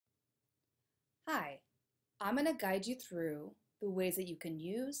Hi, I'm going to guide you through the ways that you can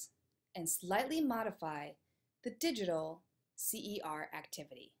use and slightly modify the digital CER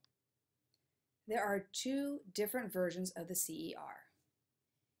activity. There are two different versions of the CER.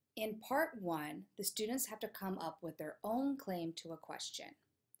 In part one, the students have to come up with their own claim to a question.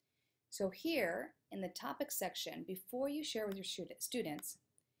 So here in the topic section, before you share with your students,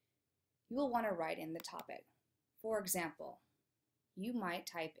 you will want to write in the topic. For example, you might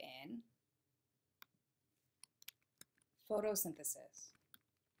type in photosynthesis.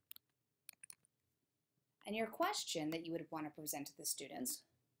 And your question that you would want to present to the students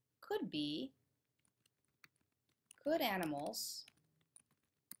could be, could animals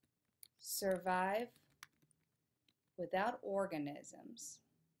survive without organisms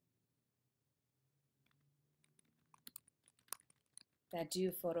that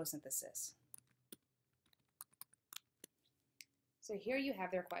do photosynthesis? So here you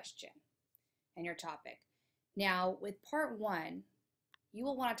have their question and your topic. Now with part one, you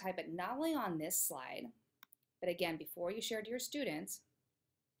will want to type it not only on this slide, but again, before you share it to your students,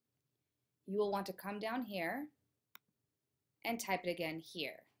 you will want to come down here and type it again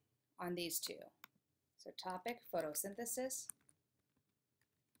here on these two. So topic, photosynthesis,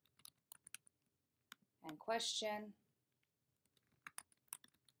 and question.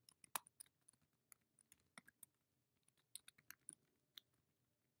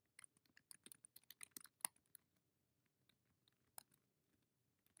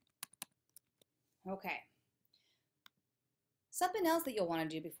 Okay. Something else that you'll want to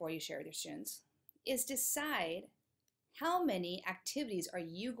do before you share with your students is decide how many activities are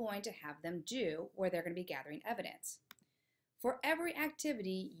you going to have them do where they're going to be gathering evidence. For every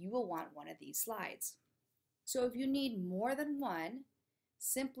activity, you will want one of these slides. So if you need more than one,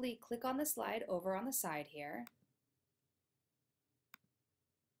 simply click on the slide over on the side here.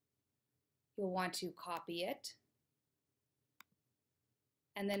 You'll want to copy it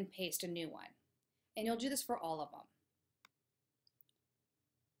and then paste a new one. And you'll do this for all of them.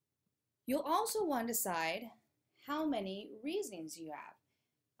 You'll also want to decide how many reasonings you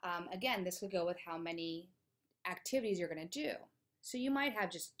have. Again, this would go with how many activities you're going to do. So you might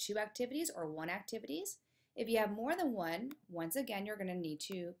have just 2 activities or 1 activities. If you have more than one, once again, you're going to need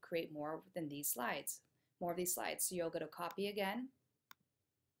to create more than these slides, more of these slides. So you'll go to copy again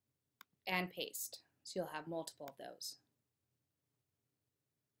and paste. So you'll have multiple of those.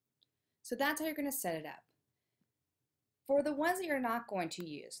 So that's how you're going to set it up. For the ones that you're not going to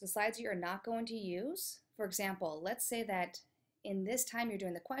use, the slides that you're not going to use, for example, let's say that in this time you're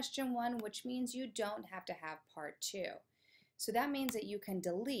doing the question one, which means you don't have to have part 2. So that means that you can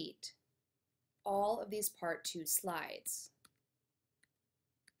delete all of these part 2 slides.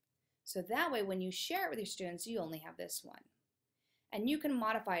 So that way when you share it with your students, you only have this one. And you can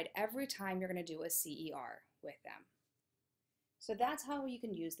modify it every time you're going to do a CER with them. So that's how you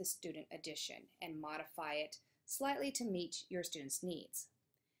can use the student edition and modify it slightly to meet your students' needs.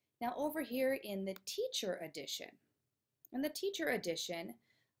 Now over here in the teacher edition,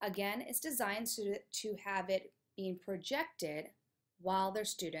 again, it's designed to have it being projected while their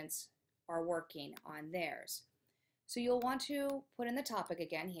students are working on theirs. So you'll want to put in the topic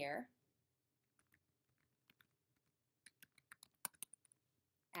again here,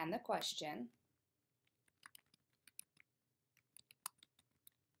 and the question,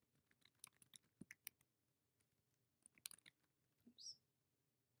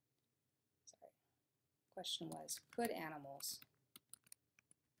 question was, could animals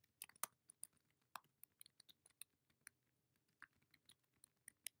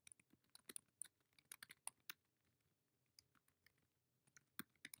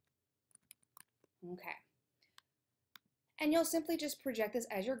okay. And you'll simply just project this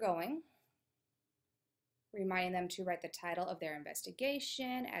as you're going, reminding them to write the title of their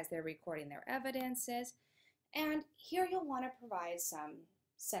investigation as they're recording their evidences. And here you'll want to provide some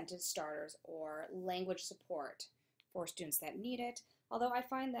sentence starters or language support for students that need it. Although I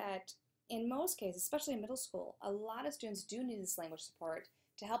find that in most cases, especially in middle school, a lot of students do need this language support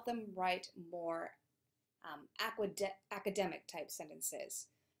to help them write more academic type sentences,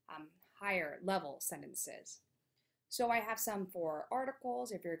 higher level sentences. So I have some for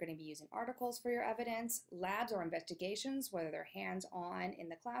articles, if you're going to be using articles for your evidence, labs or investigations, whether they're hands-on in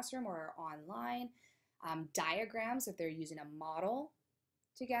the classroom or online, diagrams if they're using a model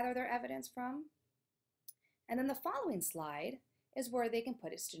to gather their evidence from. And then the following slide is where they can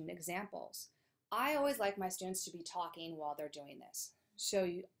put student examples. I always like my students to be talking while they're doing this. So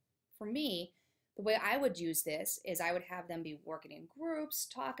for me, the way I would use this is I would have them be working in groups,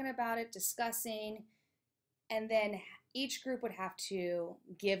 talking about it, discussing, and then each group would have to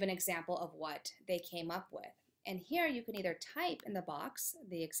give an example of what they came up with. And here you can either type in the box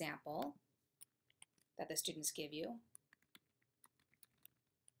the example that the students give you,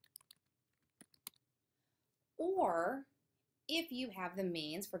 or if you have the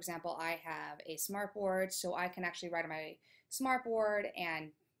means, for example, I have a smartboard, so I can actually write on my smartboard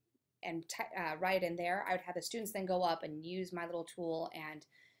and write in there. I would have the students then go up and use my little tool and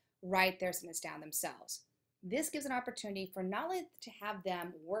write their sentence down themselves. This gives an opportunity for not only to have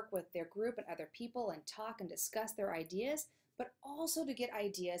them work with their group and other people and talk and discuss their ideas, but also to get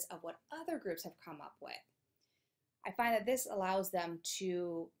ideas of what other groups have come up with. I find that this allows them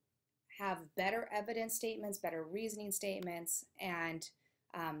to have better evidence statements, better reasoning statements, and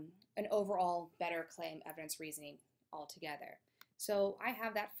an overall better claim evidence reasoning altogether. So I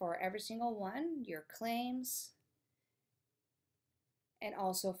have that for every single one, your claims, and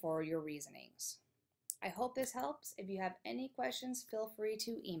also for your reasonings. I hope this helps. If you have any questions, feel free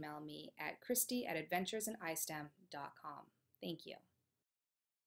to email me at christy@adventuresinISTEM.com. Thank you.